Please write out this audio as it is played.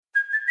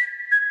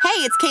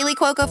Hey, it's Kaylee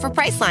Cuoco for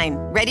Priceline.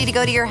 Ready to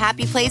go to your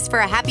happy place for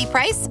a happy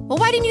price? Well,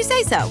 why didn't you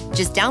say so?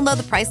 Just download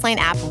the Priceline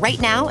app right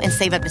now and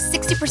save up to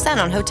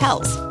 60% on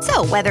hotels.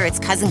 So whether it's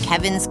Cousin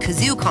Kevin's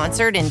Kazoo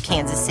Concert in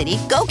Kansas City,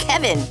 go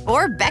Kevin,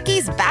 or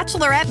Becky's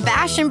Bachelorette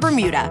Bash in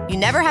Bermuda, you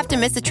never have to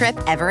miss a trip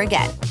ever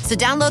again. So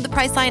download the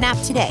Priceline app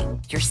today.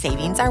 Your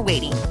savings are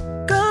waiting.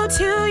 Go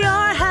to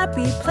your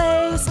happy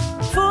place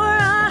for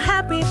a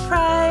happy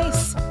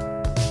price.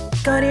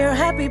 Go to your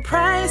happy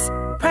price,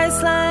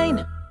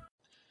 Priceline.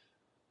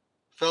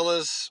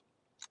 Fellas,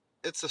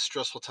 it's a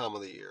stressful time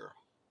of the year.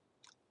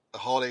 The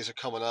holidays are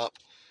coming up,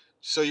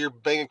 so your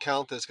bank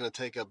account is going to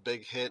take a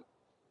big hit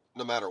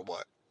no matter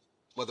what.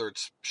 Whether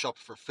it's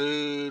shopping for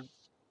food,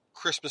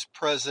 Christmas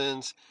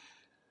presents,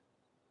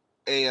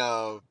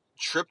 a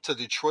trip to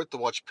Detroit to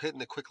watch Pitt in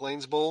the Quick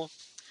Lanes Bowl,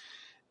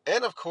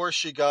 and of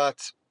course you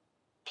got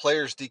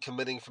players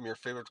decommitting from your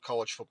favorite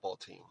college football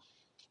team.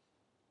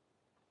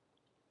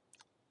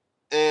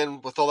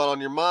 And with all that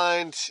on your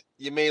mind,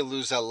 you may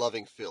lose that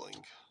loving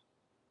feeling.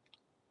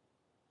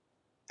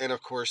 And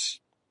of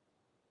course,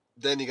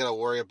 then you got to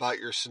worry about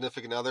your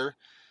significant other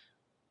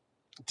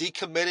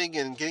decommitting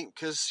and getting,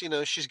 because,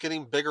 she's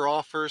getting bigger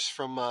offers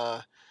from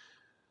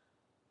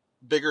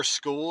bigger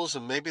schools,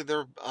 and maybe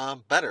they're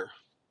better.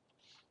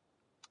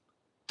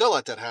 Don't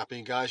let that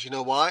happen, guys. You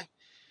know why?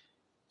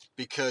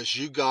 Because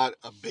you got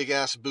a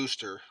big-ass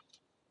booster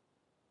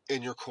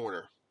in your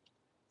corner.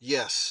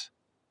 Yes,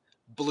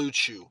 Blue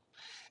Chew.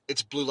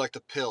 It's blue like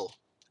the pill.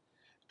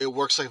 It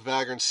works like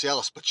Viagra and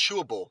Cialis, but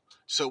chewable,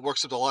 so it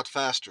works up a lot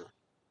faster.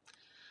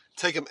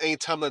 Take them any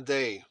time of the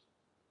day,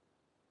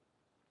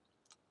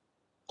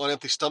 on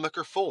empty stomach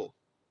or full.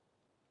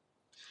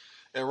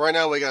 And right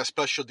now we got a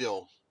special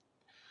deal.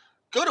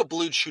 Go to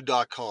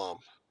BlueChew.com,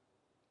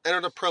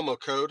 enter the promo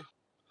code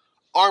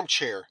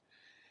ARMCHAIR,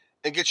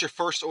 and get your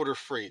first order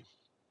free.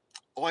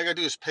 All you gotta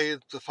do is pay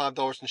the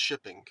 $5 in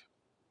shipping.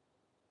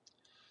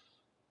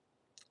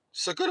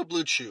 So go to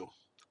Blue Chew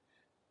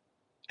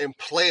and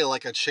play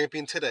like a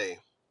champion today.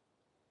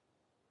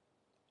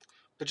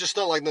 But just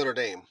not like Notre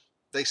Dame.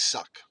 They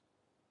suck.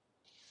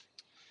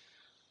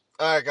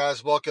 Alright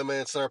guys, welcome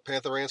in. It's our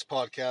Panther Rants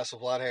podcast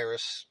with Vlad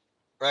Harris.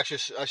 Or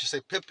actually, I should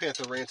say Pit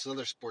Panther Rants and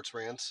other sports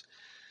rants.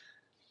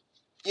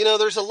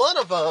 There's a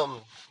lot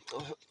of,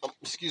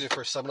 excuse me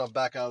for a second, I'm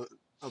back out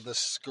of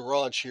this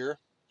garage here.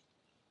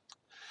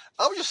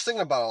 I was just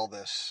thinking about all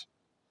this.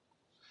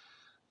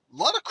 A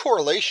lot of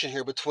correlation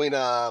here between,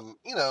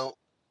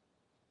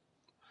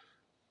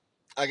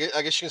 I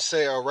guess you can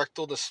say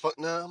erectile dysfunction.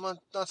 No,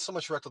 not so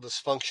much erectile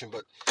dysfunction,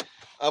 but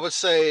I would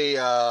say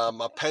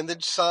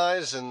appendage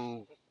size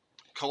and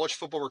college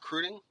football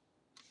recruiting.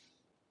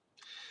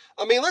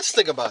 I mean, let's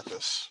think about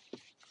this.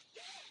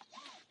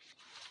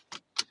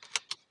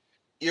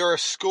 You're a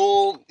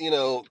school,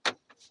 you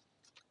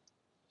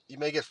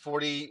may get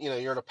 40,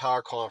 you're in a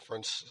power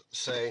conference,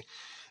 say,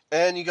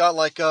 and you got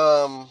like,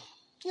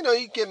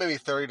 you get maybe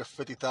 30 to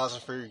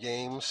 50,000 for your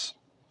games.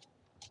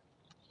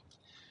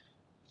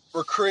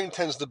 Recruiting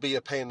tends to be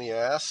a pain in the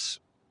ass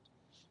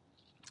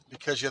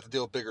because you have to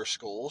deal with bigger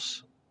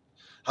schools.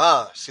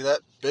 See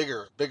that?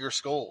 Bigger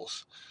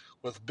schools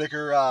with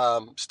bigger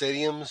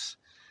stadiums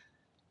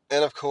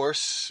and, of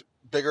course,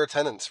 bigger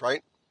attendance,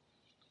 right?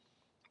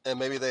 And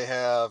maybe they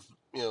have,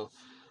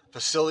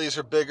 facilities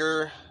are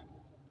bigger.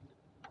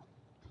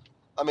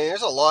 I mean,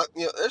 there's a lot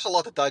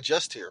to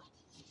digest here.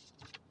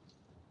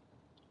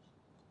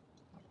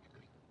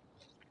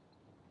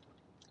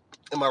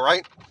 Am I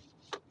right?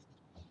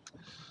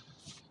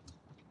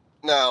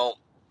 Now,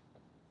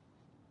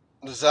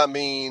 does that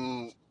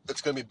mean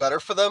it's going to be better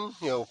for them?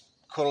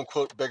 Quote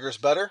unquote, bigger is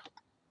better?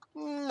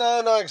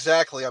 No, not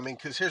exactly. I mean,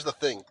 because here's the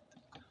thing.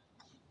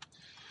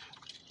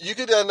 You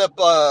could end up,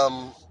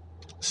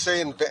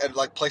 say, in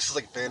like places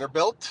like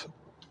Vanderbilt,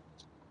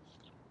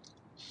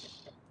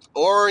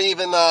 or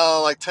even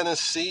like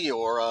Tennessee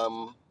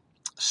or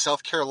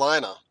South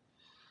Carolina.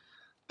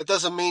 It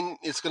doesn't mean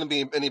it's going to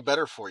be any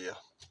better for you.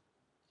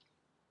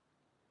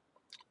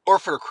 Or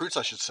for recruits,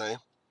 I should say.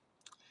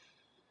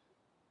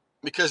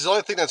 Because the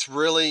only thing that's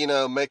really,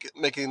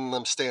 making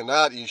them stand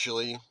out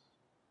usually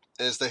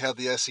is they have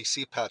the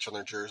SEC patch on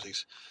their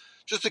jerseys.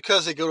 Just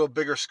because they go to a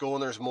bigger school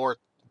and there's more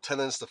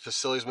attendance, the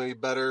facilities may be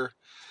better,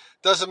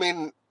 doesn't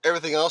mean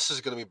everything else is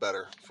going to be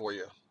better for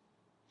you.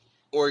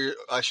 Or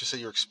I should say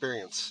your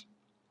experience.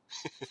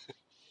 And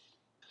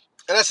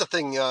that's the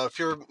thing, if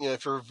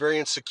you're very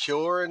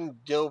insecure and,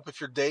 if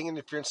you're dating,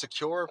 if you're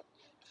insecure,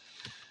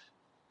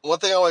 one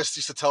thing I always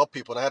used to tell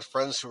people, and I had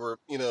friends who were,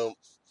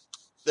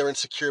 they're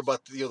insecure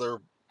about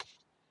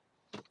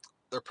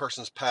their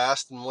person's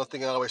past, and one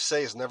thing I always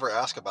say is never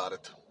ask about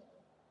it,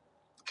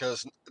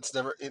 because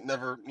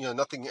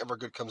nothing ever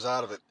good comes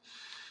out of it.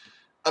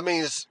 I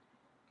mean,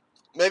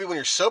 maybe when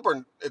you're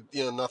sober,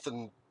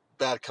 nothing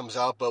bad comes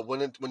out, but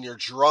when you're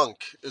drunk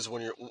is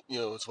when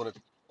it's when it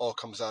all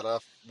comes out.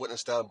 I've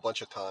witnessed that a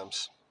bunch of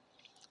times.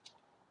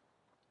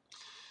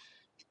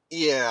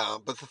 Yeah,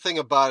 but the thing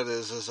about it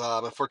is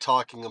if we're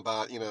talking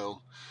about,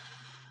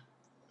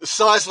 the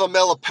size of a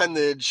male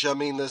appendage, I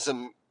mean,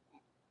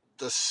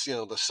 this,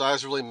 the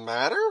size really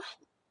matter?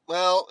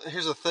 Well,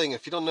 here's the thing.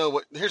 If you don't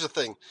know here's the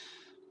thing.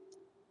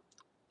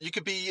 You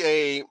could be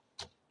a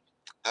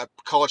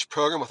college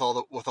program with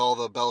all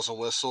the bells and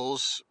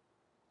whistles,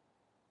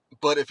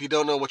 but if you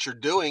don't know what you're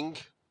doing,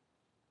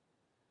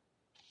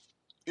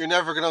 you're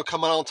never going to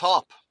come out on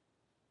top.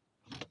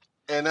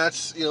 And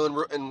that's,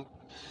 and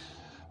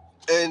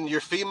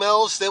your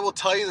females, they will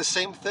tell you the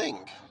same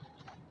thing.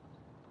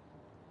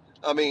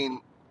 I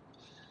mean,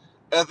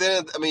 at the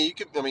end, you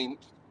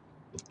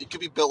could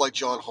be built like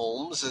John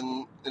Holmes,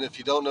 and if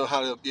you don't know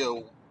how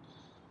to,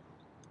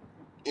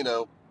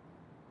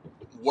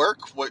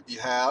 work what you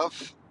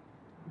have,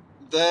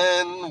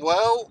 then,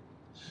 well,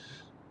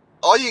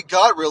 all you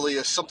got really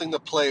is something to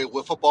play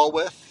wiffle ball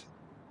with.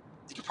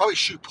 You could probably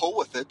shoot pool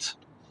with it,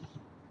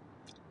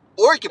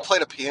 or you could play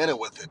the piano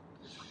with it.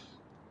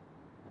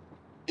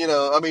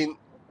 A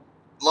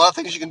lot of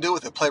things you can do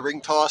with it. Play ring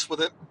toss with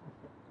it.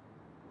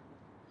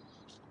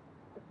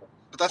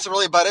 But that's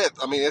really about it.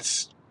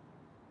 It's,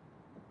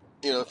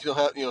 if you don't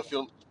have, if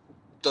you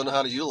don't know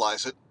how to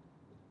utilize it,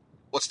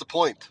 what's the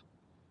point?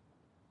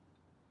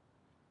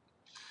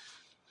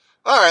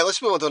 All right,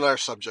 let's move on to another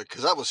subject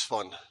because that was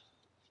fun.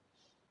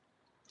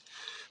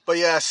 But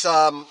yes,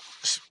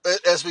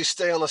 as we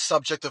stay on the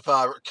subject of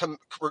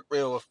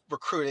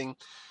recruiting,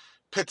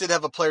 Pitt did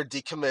have a player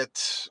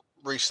decommit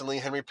recently.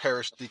 Henry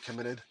Parrish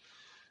decommitted.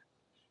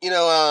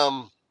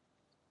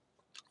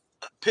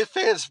 Pitt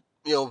fans,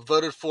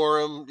 voted for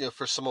him,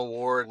 for some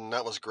award, and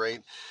that was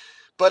great.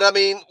 But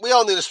we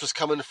all knew this was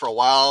coming for a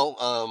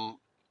while,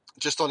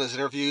 just on his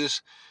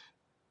interviews,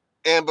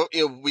 but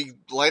we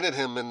landed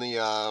him in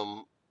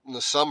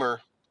the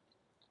summer,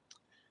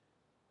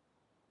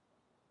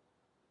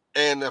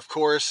 and of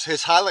course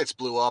his highlights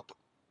blew up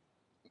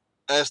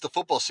as the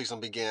football season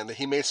began.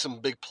 He made some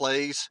big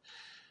plays,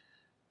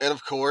 and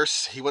of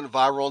course he went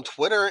viral on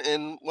Twitter,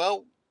 and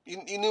well,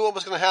 you knew what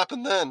was going to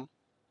happen then.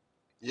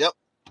 Yep.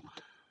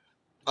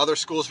 Other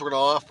schools were going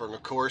to offer, and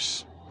of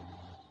course,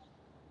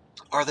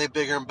 are they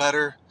bigger and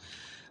better?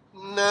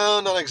 No,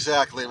 not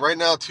exactly. Right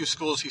now, 2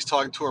 schools he's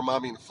talking to are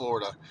Miami and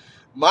Florida.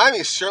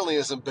 Miami certainly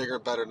isn't bigger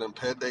and better than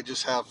Pitt. They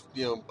just have,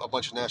 a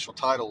bunch of national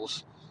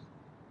titles.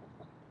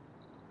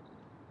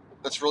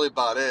 That's really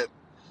about it.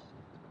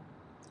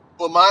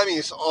 When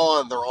Miami's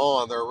on, they're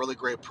on. They're a really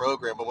great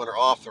program, but when they're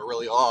off, they're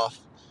really off.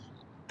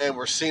 And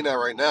we're seeing that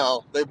right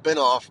now. They've been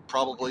off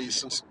probably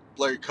since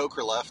Larry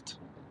Coker left.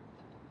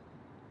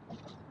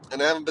 And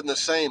they haven't been the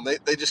same.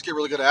 They just get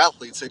really good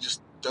athletes. They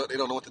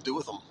don't know what to do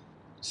with them.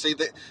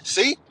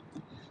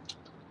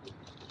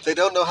 They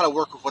don't know how to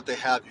work with what they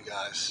have, you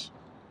guys.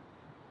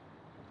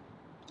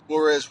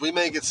 Whereas we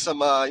may get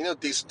some,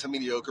 decent to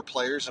mediocre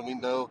players, and we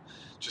know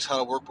just how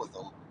to work with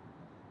them.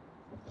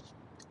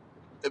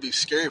 It'd be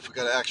scary if we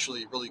got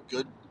actually really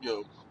good,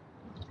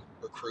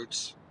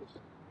 recruits.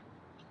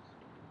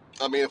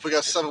 If we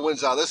got 7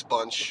 wins out of this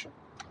bunch,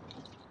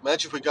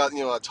 imagine if we got,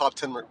 a top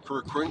 10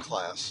 recruiting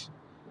class.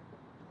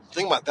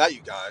 Think about that,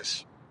 you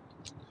guys.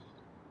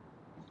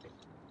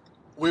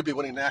 We'd be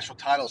winning national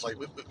titles we'd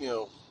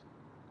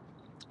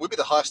be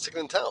the hottest ticket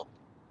in town.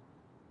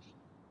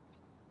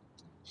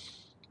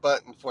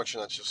 But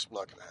unfortunately, that's just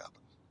not going to happen.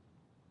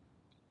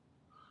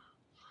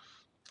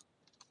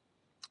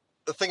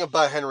 The thing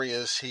about Henry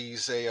is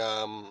he's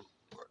a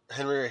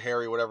Henry or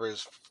Harry, whatever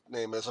his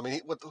name is.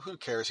 Who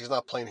cares? He's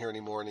not playing here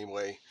anymore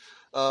anyway.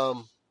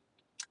 When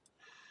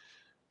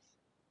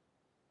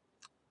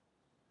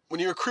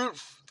you recruit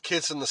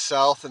kids in the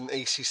South and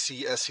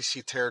ACC,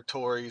 SEC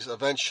territories,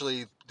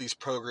 eventually these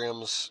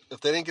programs, if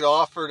they didn't get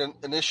offered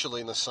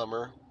initially in the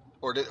summer,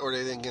 or they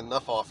didn't get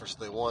enough offers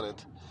they wanted,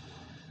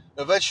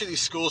 eventually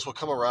these schools will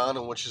come around,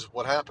 and which is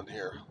what happened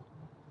here.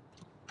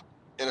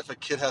 And if a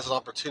kid has an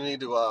opportunity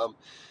to,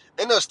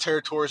 in those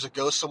territories, to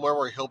go somewhere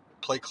where he'll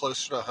play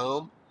closer to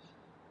home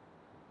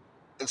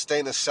and stay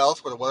in the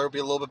South where the weather will be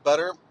a little bit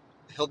better,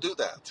 he'll do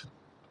that.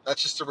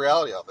 That's just the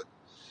reality of it.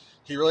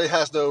 He really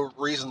has no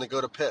reason to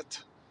go to Pitt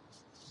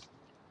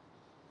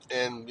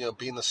and,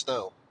 be in the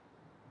snow.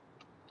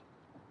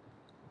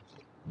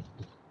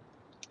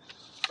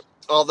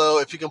 Although,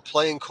 if you can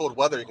play in cold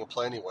weather, you can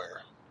play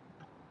anywhere.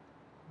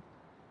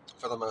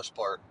 For the most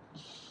part.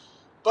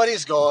 But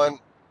he's gone.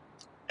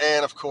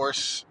 And, of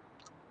course,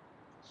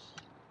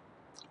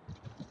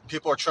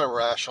 people are trying to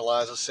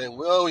rationalize it, saying,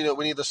 well,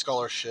 we need the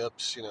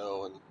scholarships, and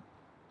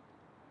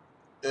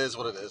it is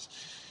what it is.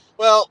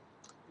 Well,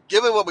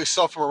 given what we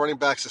saw from our running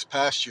backs this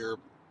past year,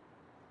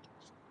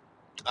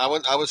 I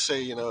would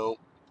say,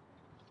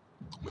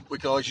 we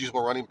can always use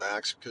more running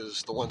backs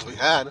because the ones we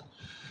had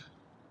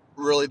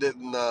really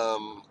didn't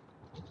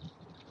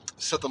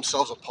set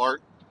themselves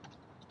apart.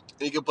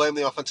 And you can blame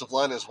the offensive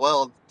line as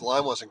well. The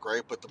line wasn't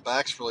great, but the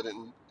backs really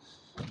didn't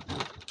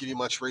give you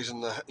much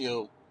reason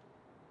to,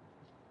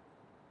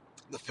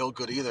 to feel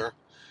good either.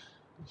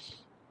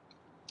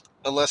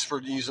 Unless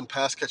for using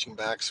pass-catching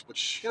backs,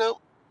 which, a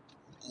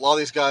lot of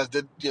these guys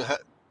did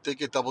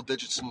get double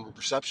digits in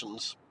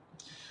receptions.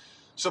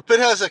 So Pitt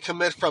has a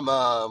commit from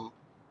a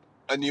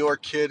New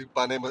York kid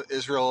by the name of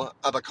Israel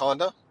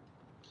Abaconda.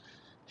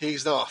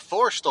 He's now a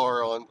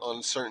 4-star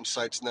on certain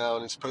sites now,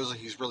 and supposedly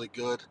he's really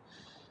good.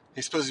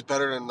 He's supposedly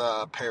better than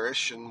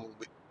Parrish, and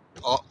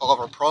all of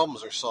our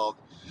problems are solved.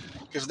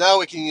 Because now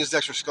we can use the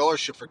extra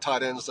scholarship for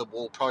tight ends that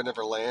we'll probably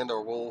never land,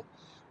 or we'll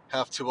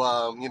have to,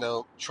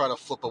 try to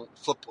flip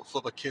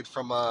a kid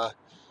from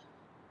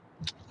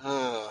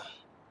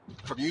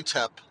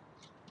UTEP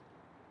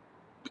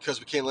because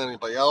we can't land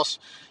anybody else,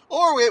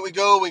 or we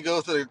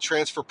go through the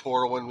transfer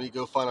portal and we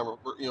go find a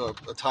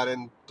tight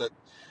end that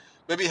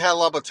maybe had a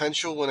lot of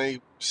potential when they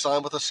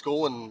signed with a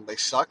school and they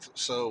sucked,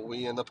 so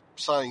we end up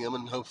signing him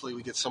and hopefully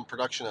we get some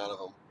production out of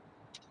him.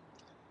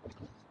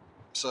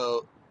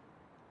 So,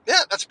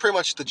 yeah, that's pretty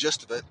much the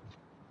gist of it.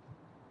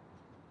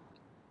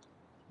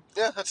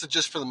 Yeah, that's the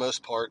gist for the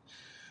most part.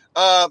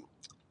 The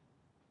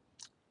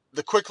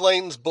Quick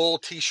Lanes Bowl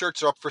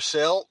t-shirts are up for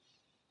sale,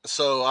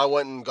 so I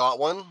went and got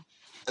one,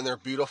 and they're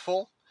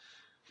beautiful.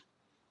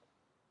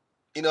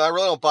 I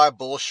really don't buy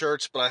Bull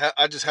shirts, but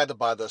I just had to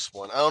buy this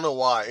one. I don't know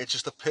why. It's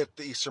just the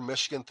Eastern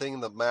Michigan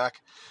thing, the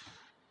MAC.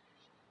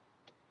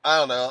 I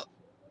don't know.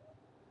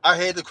 I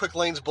hate the Quick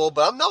Lanes Bowl,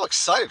 but I'm now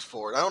excited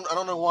for it. I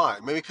don't know why.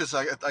 Maybe because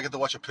I get to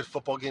watch a Pitt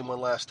football game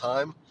one last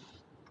time,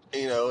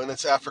 and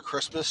it's after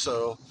Christmas,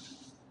 so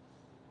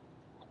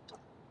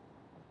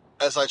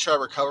as I try to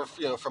recover,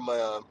 from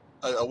a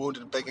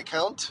wounded bank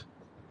account,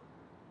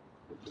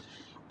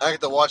 I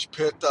get to watch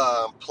Pitt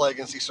play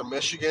against Eastern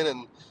Michigan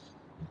and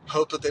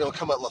hope that they don't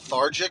come out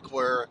lethargic,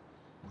 where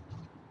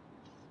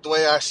the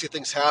way I see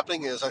things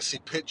happening is I see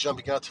Pitt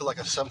jumping out to like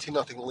a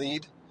 17-0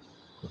 lead.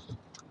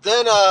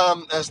 Then,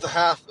 as the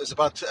half is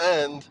about to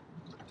end,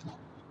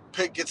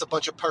 Pitt gets a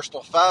bunch of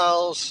personal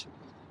fouls.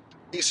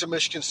 Eastern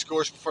Michigan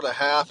scores before the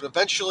half, and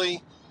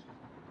eventually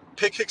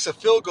Pitt kicks a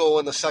field goal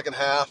in the second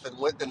half and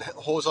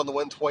holds on to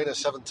win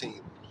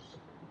 20-17.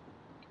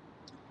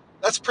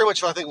 That's pretty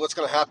much, I think, what's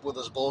going to happen with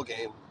this bowl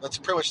game. That's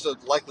pretty much the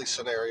likely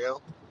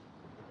scenario.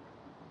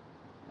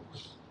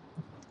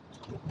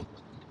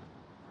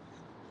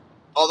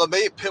 Although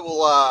maybe Pitt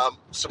will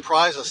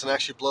surprise us and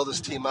actually blow this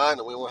team out,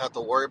 and we won't have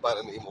to worry about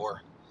it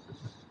anymore.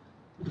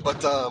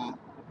 But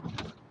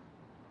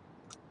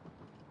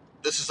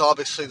this is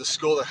obviously the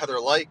school that Heather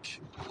Lyke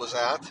was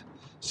at,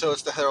 so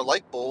it's the Heather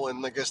Lyke Bowl,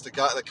 and I guess the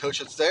coach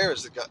that's there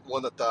is the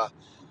one that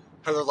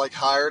Heather Lyke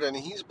hired, and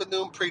he's been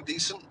doing pretty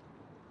decent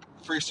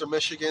for Eastern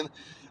Michigan.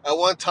 At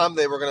one time,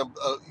 they were going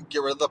to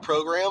get rid of the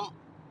program,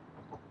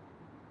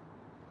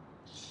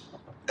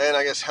 and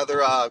I guess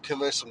Heather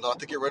convinced them not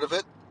to get rid of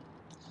it.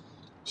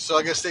 So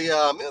I guess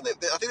I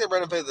think they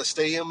renovated the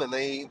stadium, and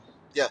they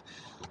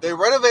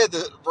renovated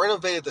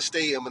the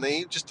stadium, and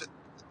they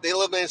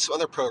eliminated some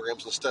other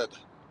programs instead.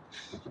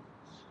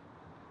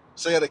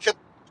 So yeah, they kept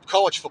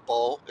college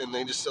football, and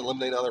they just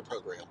eliminated other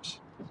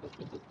programs.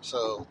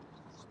 So,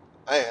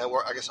 I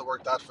guess it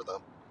worked out for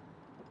them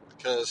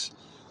because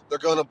they're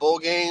going to bowl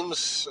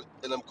games,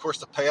 and of course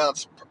the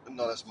payouts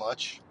not as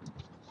much.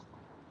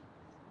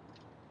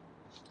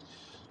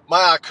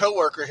 My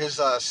coworker, his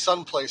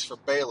son plays for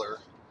Baylor.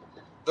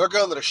 They're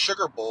going to the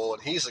Sugar Bowl,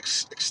 and he's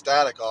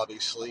ecstatic,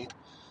 obviously.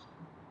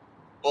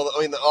 Well,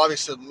 I mean,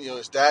 obviously,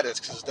 his dad is,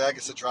 because his dad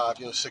gets to drive,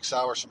 6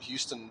 hours from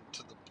Houston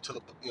to the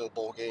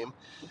bowl game.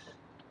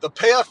 The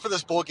payout for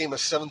this bowl game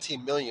is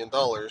 $17 million.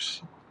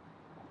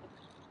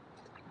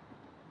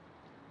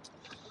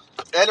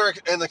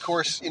 And of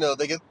course,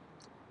 they get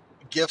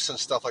gifts and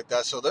stuff like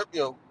that. So they're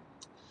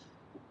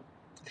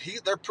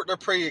they're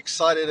pretty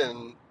excited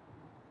and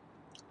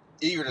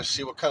eager to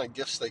see what kind of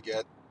gifts they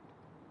get.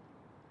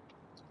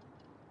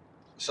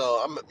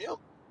 So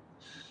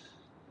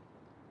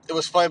it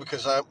was funny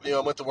because I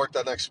went to work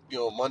that next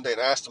Monday and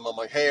asked him, I'm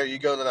like, hey, are you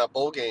going to that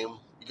bowl game?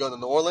 You going to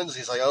New Orleans?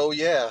 He's like, oh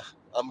yeah,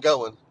 I'm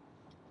going.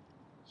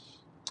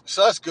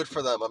 So that's good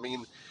for them. I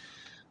mean,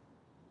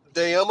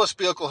 they almost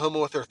beat Oklahoma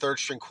with their third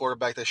string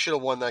quarterback. They should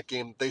have won that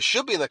game. They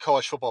should be in the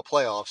college football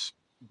playoffs.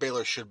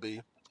 Baylor should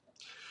be.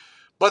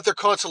 But their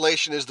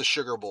consolation is the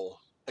Sugar Bowl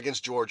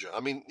against Georgia.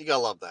 I mean, you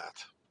gotta love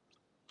that.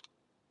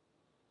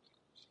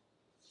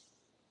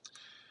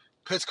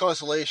 Pitt's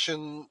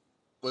consolation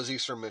was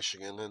Eastern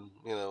Michigan, and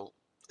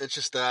it's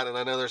just that. And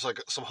I know there's like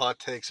some hot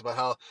takes about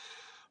how,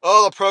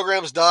 the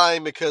program's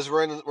dying because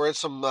we're in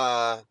some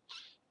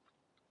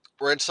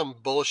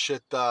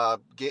bullshit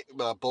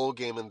bowl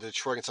game in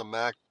Detroit against a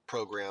MAC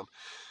program.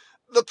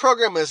 The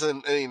program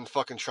isn't in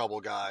fucking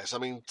trouble, guys. I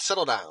mean,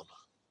 settle down.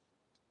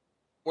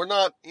 We're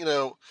not,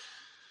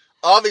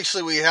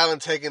 obviously we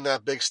haven't taken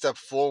that big step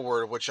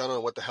forward, which I don't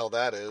know what the hell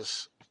that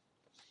is.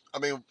 I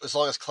mean, as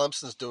long as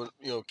Clemson's doing,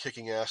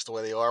 kicking ass the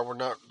way they are, we're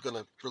not going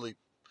to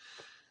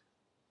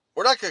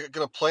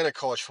play in a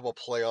college football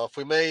playoff.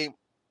 We may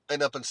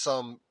end up in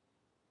some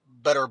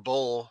better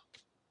bowl,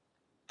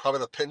 probably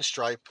the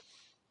Pinstripe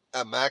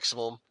at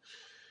maximum.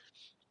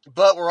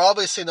 But we're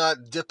obviously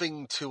not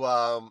dipping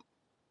to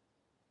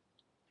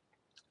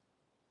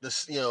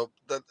this, the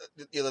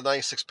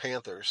 96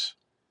 Panthers,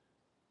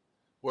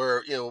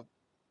 where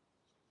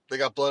they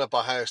got blown up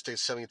by Ohio State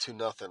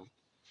 72-0.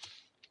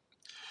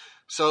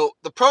 So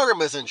the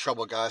program is in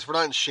trouble, guys. We're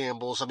not in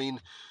shambles. I mean,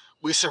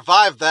 we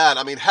survived that.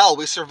 I mean, hell,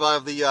 we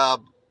survived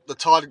the the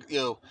Todd,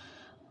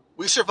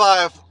 we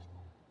survived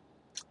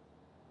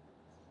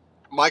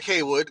Mike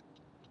Haywood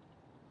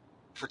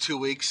for 2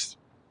 weeks,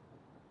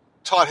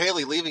 Todd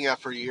Haley leaving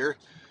after a year,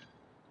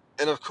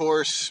 and of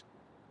course,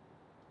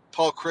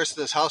 Paul Chryst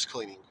and his house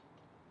cleaning.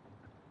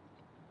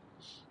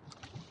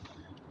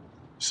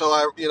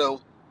 So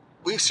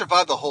we've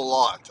survived a whole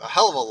lot, a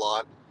hell of a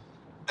lot,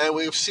 and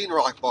we've seen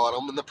rock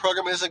bottom, and the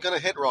program isn't going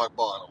to hit rock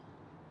bottom.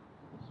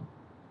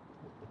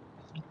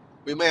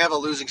 We may have a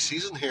losing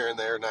season here and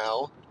there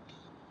now,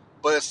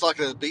 but it's not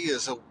going to be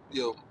as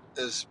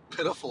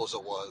pitiful as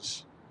it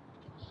was.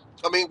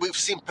 I mean, we've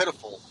seen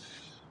pitiful.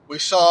 We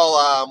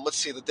saw,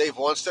 the Dave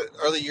Wannstedt,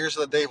 early years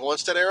of the Dave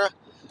Wannstedt era.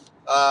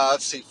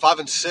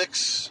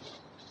 5-6.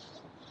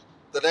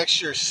 The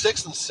next year,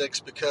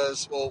 6-6,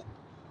 because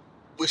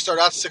we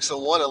started out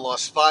 6-1 and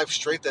lost 5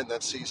 straight then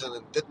that season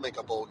and didn't make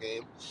a bowl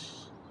game.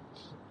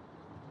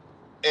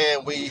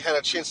 And we had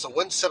a chance to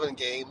win 7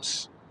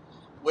 games.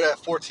 We had a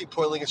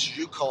 14-point lead against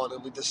UConn,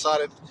 and we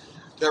decided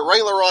that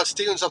running LaRon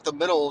Stevens up the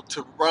middle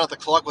to run out the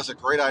clock was a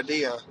great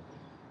idea.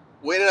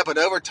 We ended up in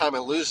overtime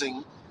and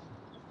losing.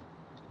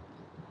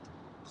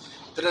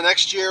 Then the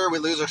next year, we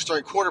lose our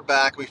starting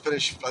quarterback. We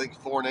finished, I think,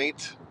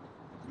 4-8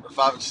 or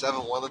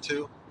 5-7, one of the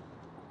two.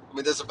 I mean,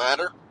 it doesn't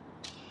matter.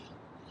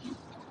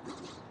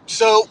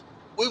 So,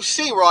 we've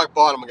seen rock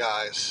bottom,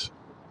 guys.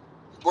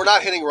 We're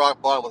not hitting rock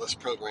bottom with this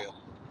program.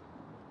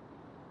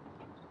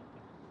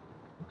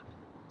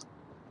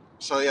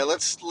 So yeah,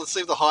 let's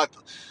leave the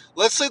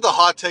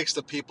hot takes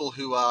to people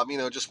who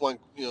just want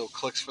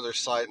clicks for their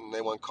site and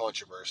they want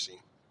controversy.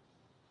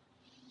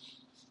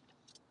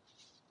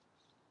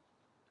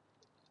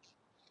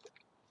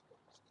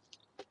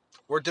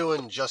 We're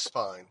doing just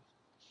fine.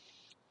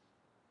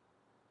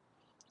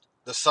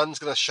 The sun's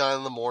gonna shine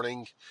in the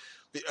morning.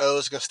 The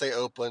O's gonna stay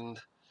open,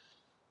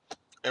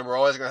 and we're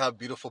always gonna have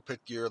beautiful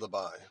pit gear to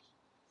buy.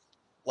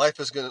 Life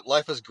is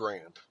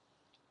grand.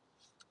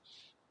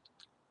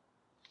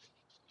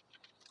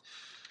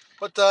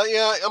 But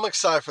I'm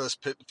excited for this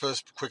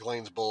Quick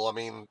Lanes Bowl. I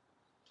mean,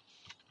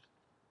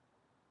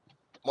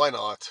 why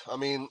not? I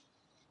mean,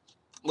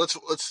 let's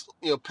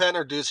Penn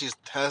or Ducey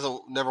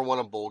hasn't never won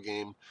a bowl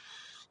game.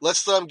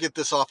 Let's let him get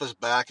this off his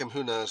back, and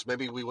who knows?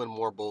 Maybe we win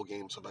more bowl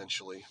games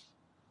eventually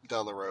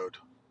down the road.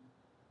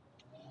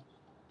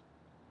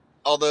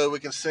 Although we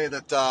can say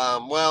that,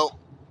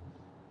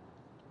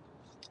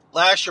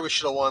 last year we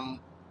should have won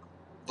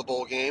the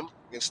bowl game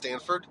against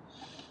Stanford,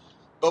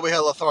 but we had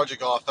a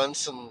lethargic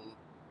offense, and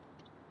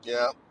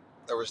yeah,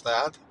 there was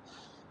that.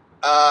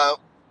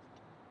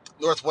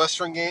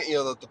 Northwestern game,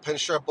 the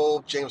Pinstripe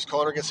Bowl, James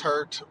Conner gets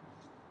hurt,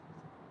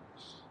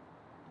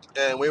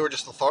 and we were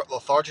just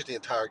lethargic the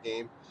entire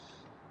game.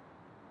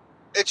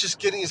 It's just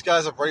getting these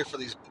guys up ready for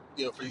these,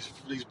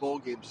 for these bowl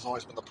games has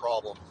always been the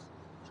problem.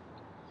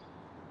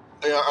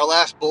 Our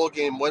last bowl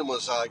game win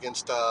was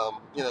against,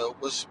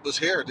 was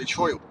here,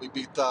 Detroit. We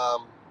beat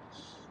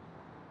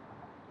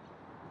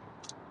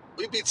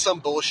some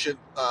bullshit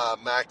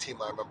MAC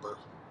team, I remember.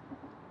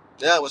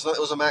 Yeah, it was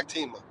a MAC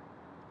team.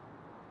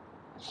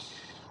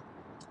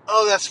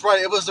 Oh, that's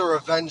right. It was the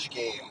revenge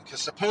game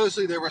because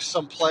supposedly there was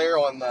some player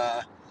on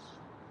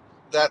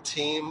that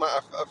team,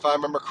 if I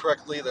remember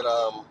correctly, that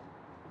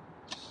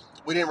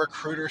we didn't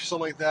recruit or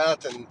something like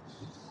that, and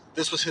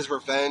this was his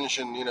revenge,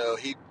 and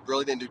he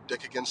really didn't do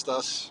dick against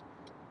us.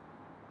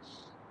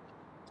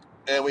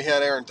 And we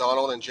had Aaron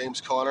Donald and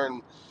James Conner,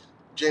 and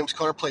James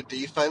Conner played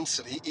defense,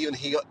 and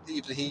he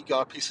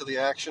got a piece of the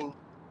action.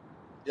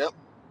 Yep.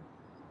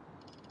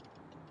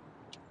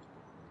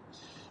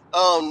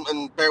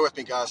 And bear with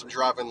me, guys. I'm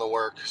driving to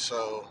work,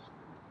 so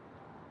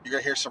you're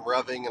gonna hear some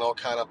revving and all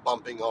kind of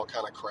bumping, all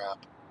kind of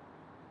crap.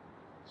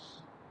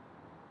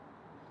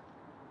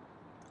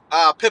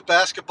 Pitt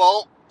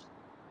basketball.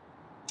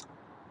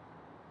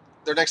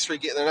 Their next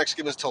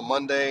game is until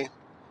Monday,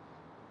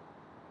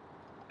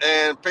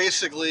 and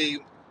basically,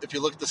 if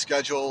you look at the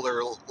schedule,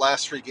 their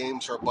last 3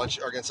 games are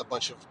against a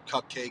bunch of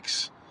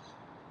cupcakes.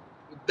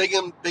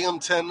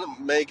 Binghamton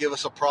may give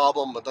us a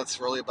problem, but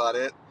that's really about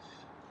it.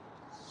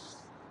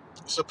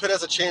 So Pitt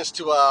has a chance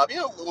to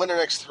win their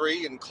next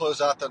 3 and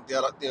close out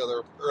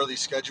their early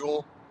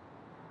schedule.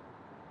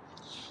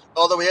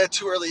 Although we had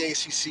 2 early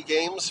ACC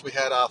games, we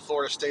had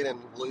Florida State and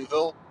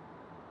Louisville.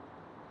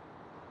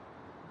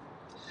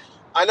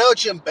 I know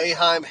Jim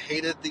Boeheim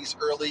hated these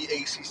early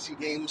ACC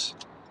games,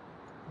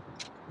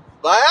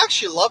 but I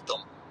actually loved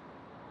them.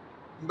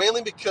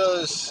 Mainly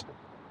because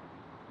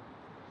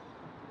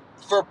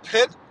for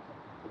Pitt,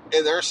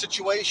 in their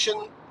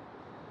situation,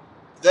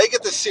 they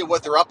get to see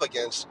what they're up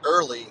against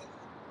early.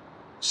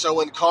 So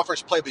when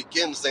conference play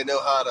begins, they know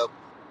how to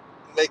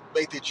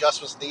make the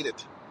adjustments needed.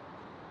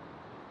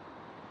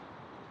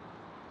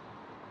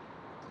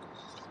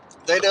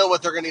 They know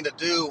what they're going to need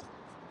to do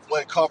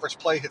when conference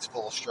play hits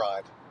full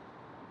stride.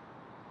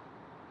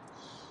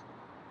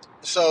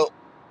 So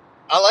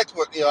I like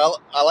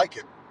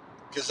it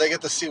because they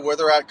get to see where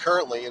they're at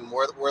currently and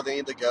where they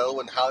need to go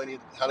and how they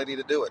need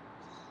to do it.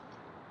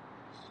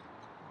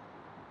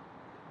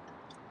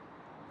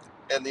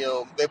 And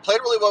they played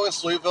really well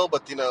against Louisville,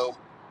 but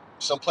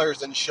some players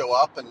didn't show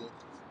up, and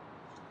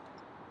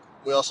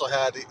we also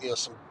had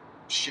some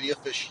shitty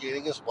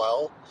officiating as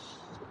well.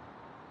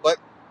 But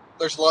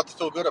there's a lot to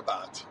feel good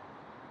about.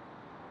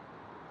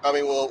 I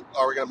mean,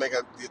 are we going to make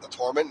the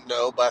tournament?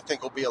 No, but I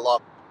think we'll be a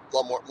lot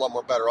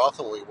more better off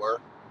than we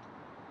were.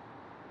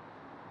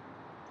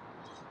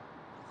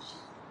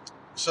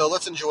 So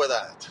let's enjoy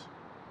that.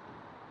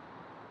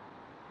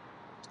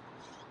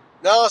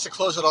 Now, as to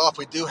close it off,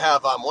 we do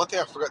have one thing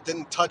I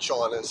didn't touch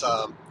on is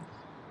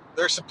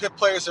there's some Pitt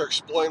players that are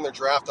exploring their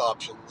draft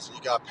options.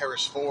 You got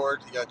Paris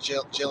Ford, you got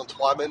Jalen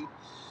Twyman,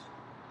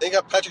 then you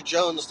got Patrick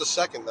Jones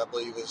II, I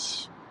believe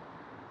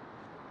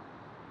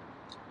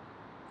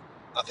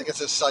I think it's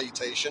his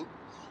salutation.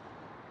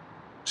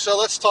 So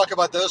let's talk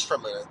about those for a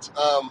minute.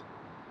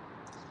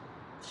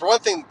 For one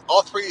thing,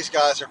 all three of these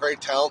guys are very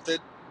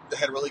talented. They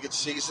had really good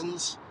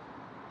seasons.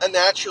 And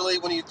naturally,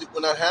 when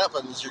that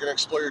happens, you're going to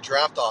explore your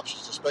draft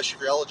options, especially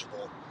if you're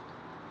eligible.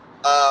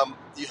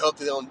 You hope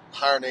they don't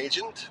hire an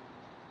agent.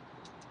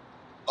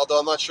 Although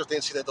I'm not sure if the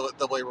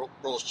NCAA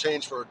rules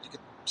change where you could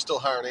still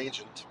hire an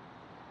agent.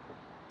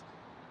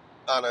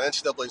 I don't know,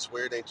 NCAA is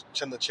weird. They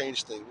tend to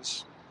change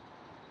things.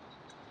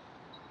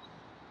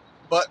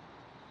 But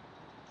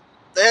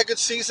they had good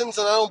seasons,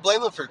 and I don't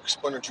blame them for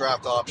exploring their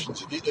draft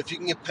options. If you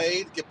can get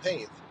paid, get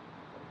paid.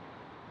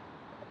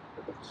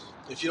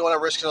 If you don't want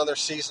to risk another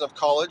season of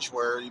college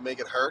where you may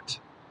get hurt.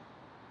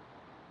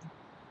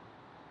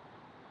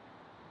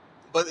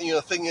 But,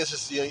 the thing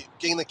is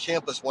getting the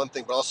camp is one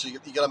thing, but also you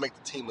got to make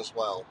the team as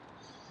well.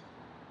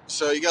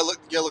 So you got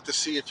to look to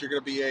see if you're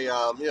going to be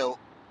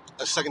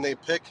a second-day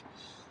pick.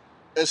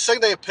 And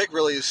second-day pick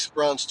really is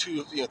rounds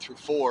 2 through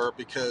 4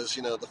 because,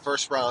 the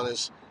first round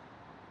is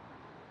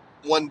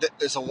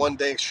a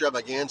one-day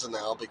extravaganza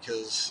now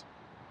because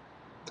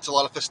it's a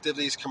lot of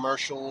festivities,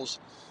 commercials,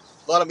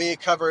 a lot of media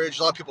coverage,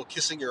 a lot of people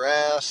kissing your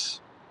ass.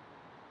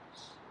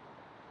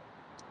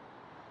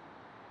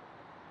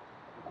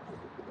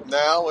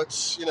 Now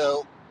it's,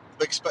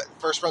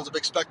 first round's a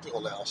big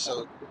spectacle now.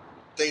 So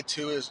day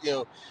 2 is,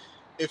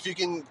 if you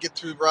can get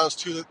through rounds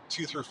 2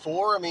 through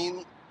 4, I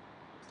mean,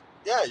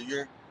 yeah,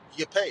 you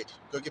get paid.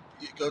 Go do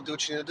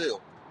what you need to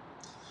do.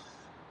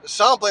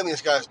 So I don't blame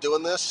these guys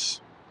doing this.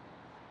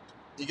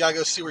 You got to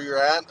go see where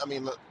you're at. I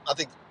mean, I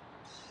think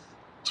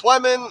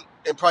Twyman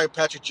and probably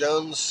Patrick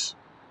Jones,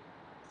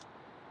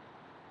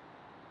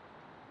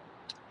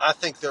 I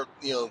think they're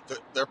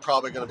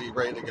probably going to be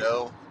ready to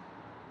go.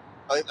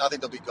 I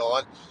think they'll be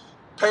gone.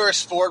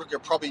 Paris Ford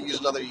could probably use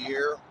another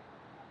year.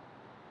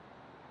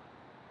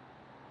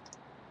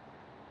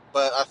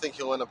 But I think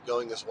he'll end up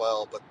going as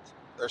well. But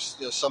there's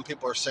some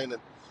people are saying that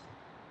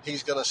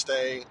he's going to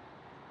stay,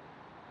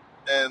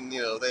 and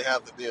they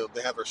have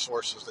their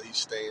sources that he's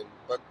staying.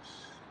 But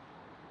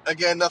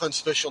again, nothing's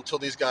official until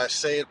these guys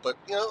say it. But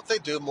if they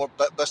do,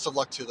 best of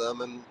luck to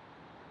them. And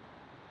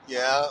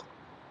yeah,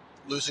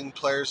 losing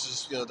players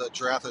is the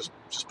draft is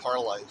just part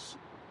of life.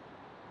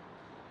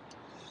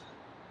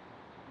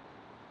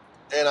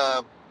 And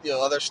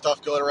other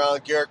stuff going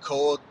around. Garrett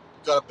Cole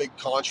got a big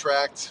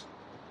contract.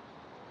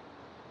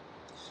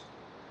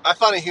 I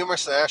find it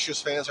humorous that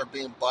Astros fans are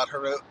being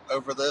butthurt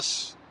over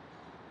this.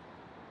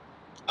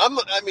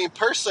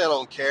 Personally, I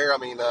don't care.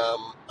 I'm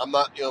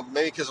not,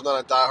 maybe because I'm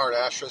not a diehard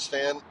Astros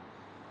fan.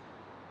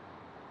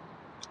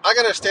 I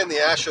can understand the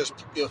Astros,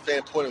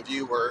 fan point of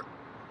view where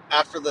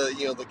after the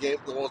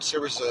World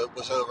Series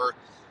was over,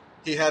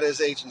 he had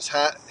his agent's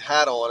hat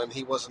on and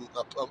he wasn't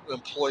an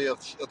employee of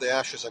the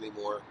Astros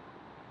anymore.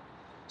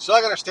 So I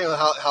can understand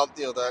how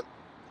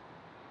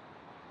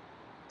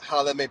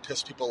that may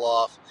piss people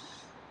off.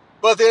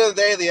 But at the end of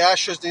the day, the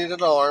Astros needed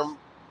an arm,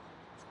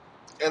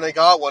 and they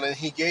got one, and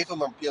he gave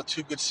them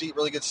two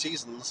really good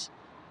seasons.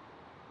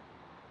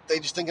 They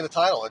just didn't get a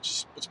title.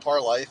 It's part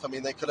of life.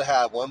 They could have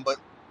had one, but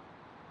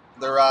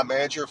their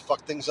manager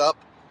fucked things up,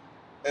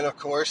 and of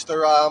course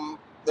their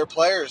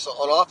players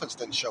on offense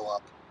didn't show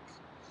up.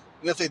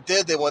 And if they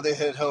did, they wanted to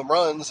hit home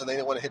runs, and they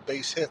didn't want to hit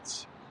base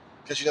hits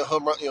because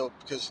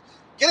because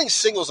getting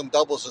singles and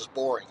doubles is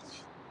boring.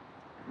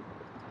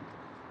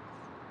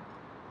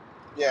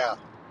 Yeah.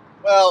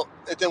 Well,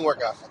 it didn't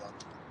work out for them.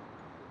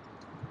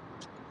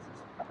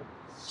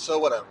 So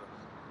whatever.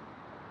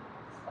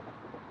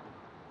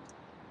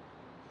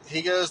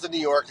 He goes to New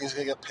York and he's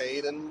going to get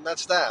paid, and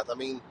that's that.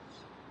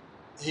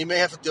 He may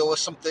have to deal with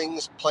some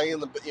things playing in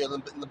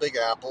the Big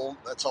Apple.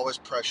 That's always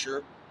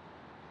pressure,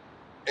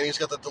 and he's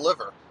got to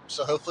deliver.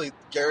 So hopefully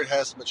Garrett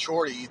has the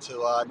maturity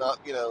to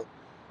not to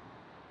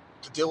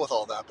deal with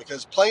all that,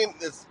 because playing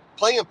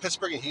in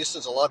Pittsburgh and Houston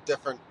is a lot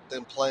different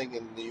than playing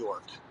in New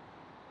York.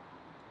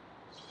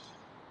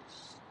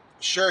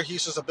 Sure,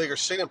 Houston's a bigger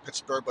city than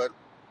Pittsburgh, but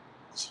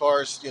as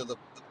far as the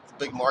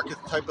big market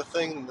type of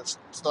thing, it's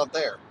not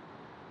there.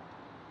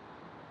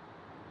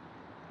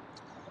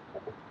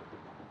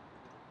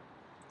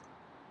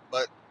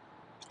 But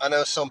I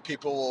know some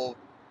people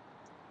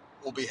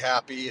will be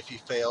happy if he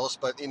fails,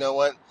 but you know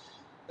what?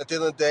 At the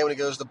end of the day, when he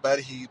goes to bed,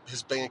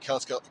 his bank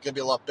account's going to be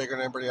a lot bigger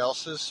than everybody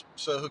else's,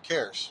 so who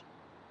cares?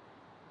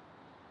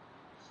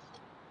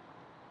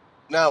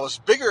 Now, is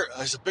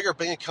a bigger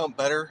bank account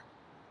better?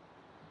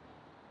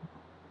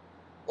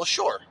 Well,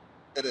 sure,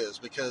 it is,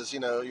 because,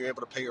 you're able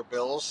to pay your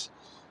bills.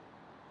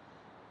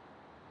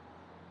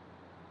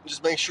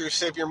 Just make sure you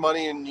save your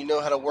money and you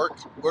know how to work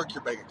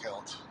your bank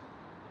account.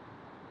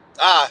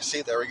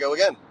 See, there we go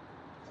again.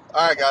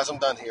 All right, guys, I'm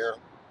done here.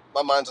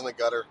 My mind's in the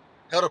gutter.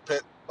 Hell to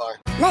pit. Bye.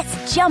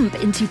 Let's jump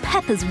into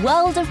Peppa's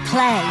world of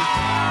play.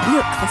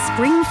 Look for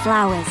spring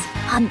flowers,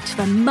 hunt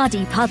for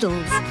muddy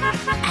puddles,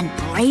 and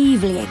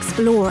bravely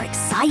explore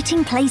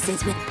exciting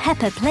places with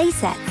Peppa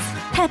playsets.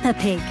 Peppa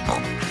Pig,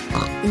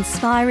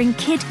 inspiring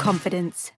kid confidence.